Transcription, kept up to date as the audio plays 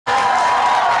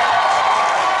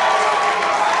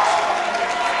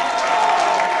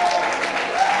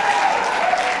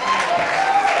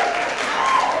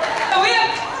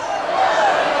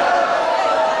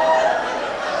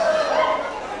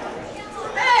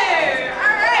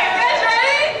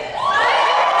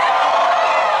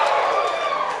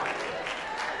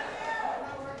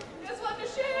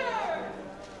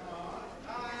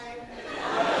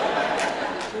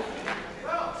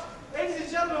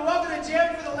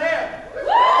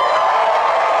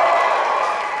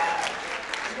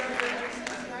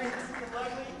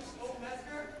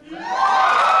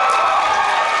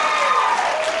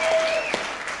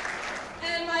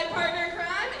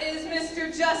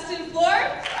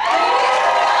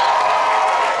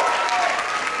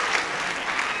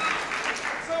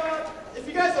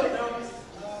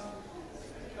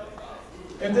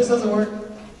if this doesn't work,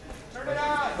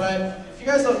 but if you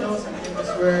guys don't know us on campus,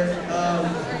 we're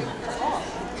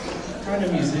kind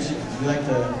of musicians. We like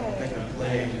to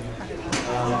play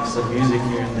some music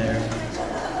here and there.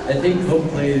 I think Hope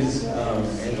plays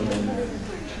mandolin.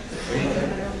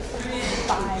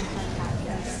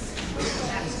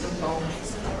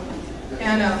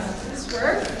 And this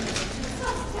work?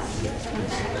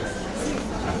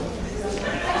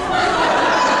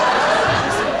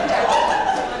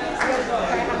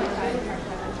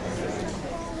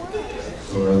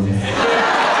 So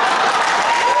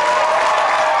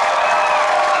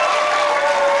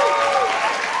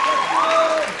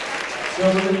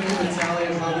we're going to keep a tally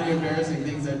of how many embarrassing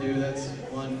things I do. That's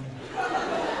 1.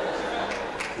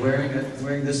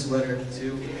 Wearing this sweater,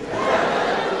 2.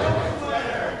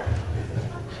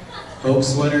 Hope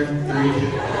sweater, 3.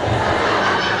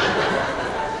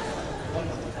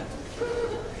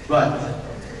 But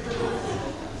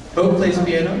Hope plays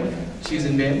piano. She's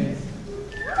in band.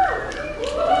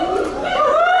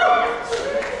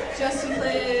 Justin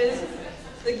plays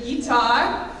the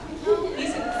guitar.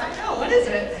 He's in, I don't know, what is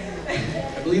it? I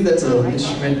believe that's an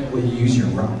instrument where you use your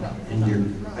rock and your.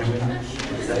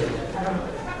 Is that?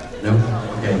 No?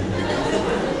 Okay.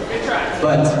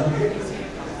 But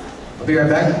I'll be right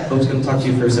back. Hope's going to talk to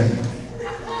you for a second.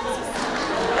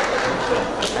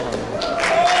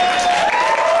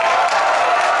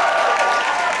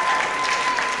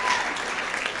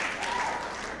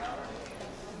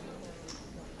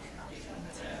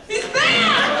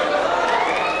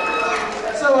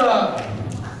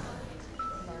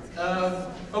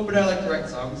 Hope and I like to write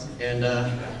songs, and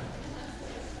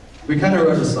we kind of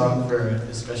wrote a song for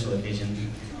a special occasion.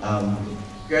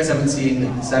 If you guys haven't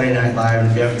seen Saturday Night Live,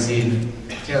 and if you haven't seen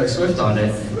Taylor Swift on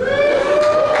it,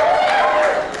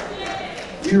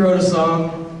 we wrote a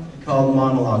song called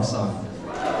Monologue Song.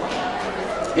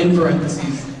 In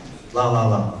parentheses, la la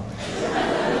la.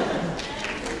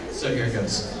 So here it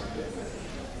goes.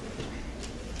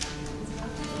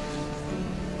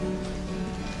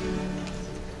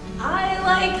 I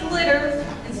like glitter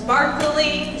and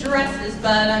sparkly dresses,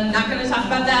 but I'm not going to talk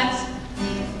about that.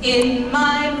 In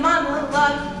my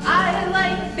monologue, I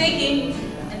like baking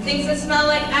and things that smell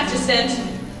like Atchison,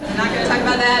 but I'm not going to talk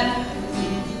about that.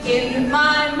 In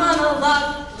my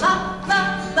monologue, la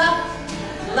la la,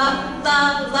 la la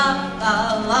la la la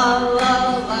la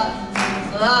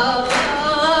la la la.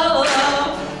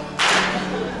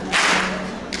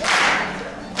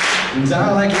 And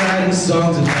I like writing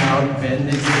songs about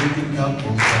Benedict couples,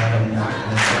 but I'm not going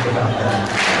to talk about that.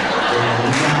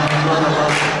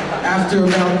 After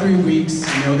about 3 weeks,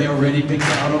 you know, they already picked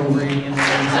out a ring and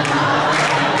she's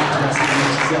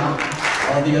got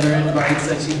all the other invites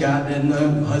that she got, and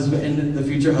the husband and the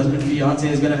future husband, fiance,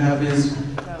 is going to have his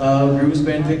groom's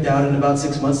band picked out. In about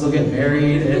 6 months, they'll get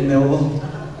married and they'll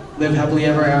live happily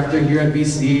ever after here at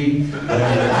BC.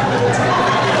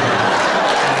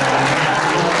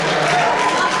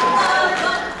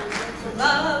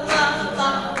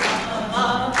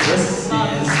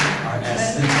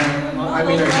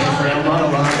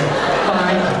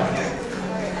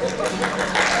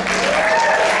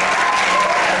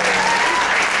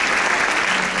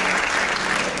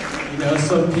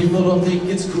 Some people don't think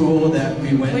it's cool that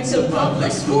we went to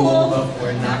public school, but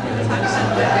we're not going to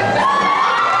mention that.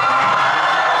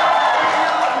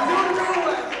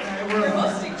 We're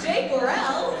hosting Jake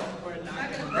Orell. We're not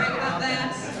going to brag about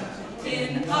that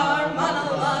in our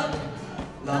monologue.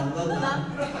 La la la.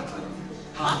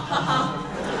 Ha ha ha.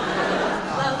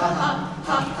 La la ha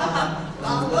ha ha.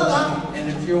 La la la. And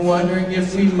if you're wondering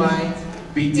if we might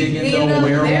be digging the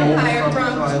werewolf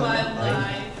from Twilight.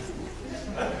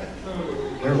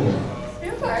 Werewolf.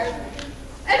 Vampire.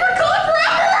 And we're gone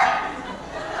forever!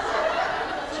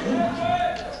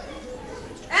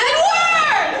 And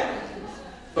word!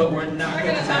 But we're not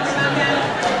going to talk about that.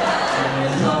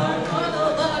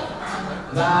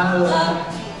 La la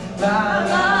la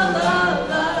la la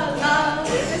la la.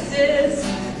 This is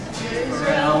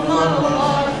Israel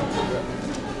monologue.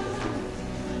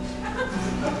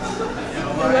 Now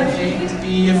I hate to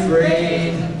be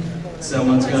afraid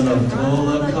someone's gonna pull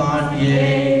a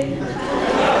Kanye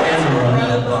and run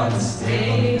up on the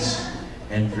stage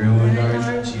and ruin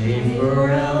our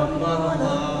J4L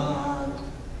monologue.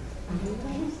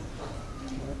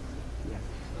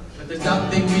 But there's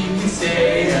nothing we can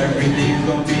say, everything's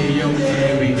gonna be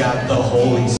okay. We got the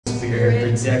Holy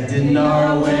Spirit protecting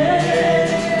our way.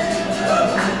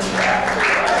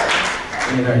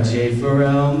 In our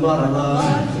J4L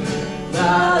monologue.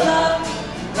 La la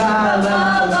la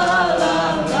la la la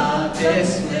la. This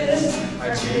is our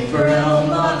J4L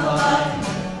monologue.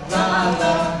 La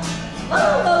la la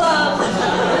la la.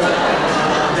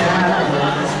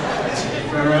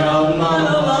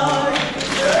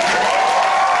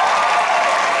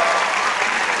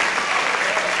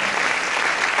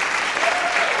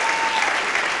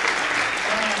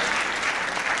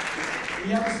 We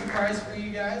have a surprise for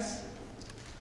you guys.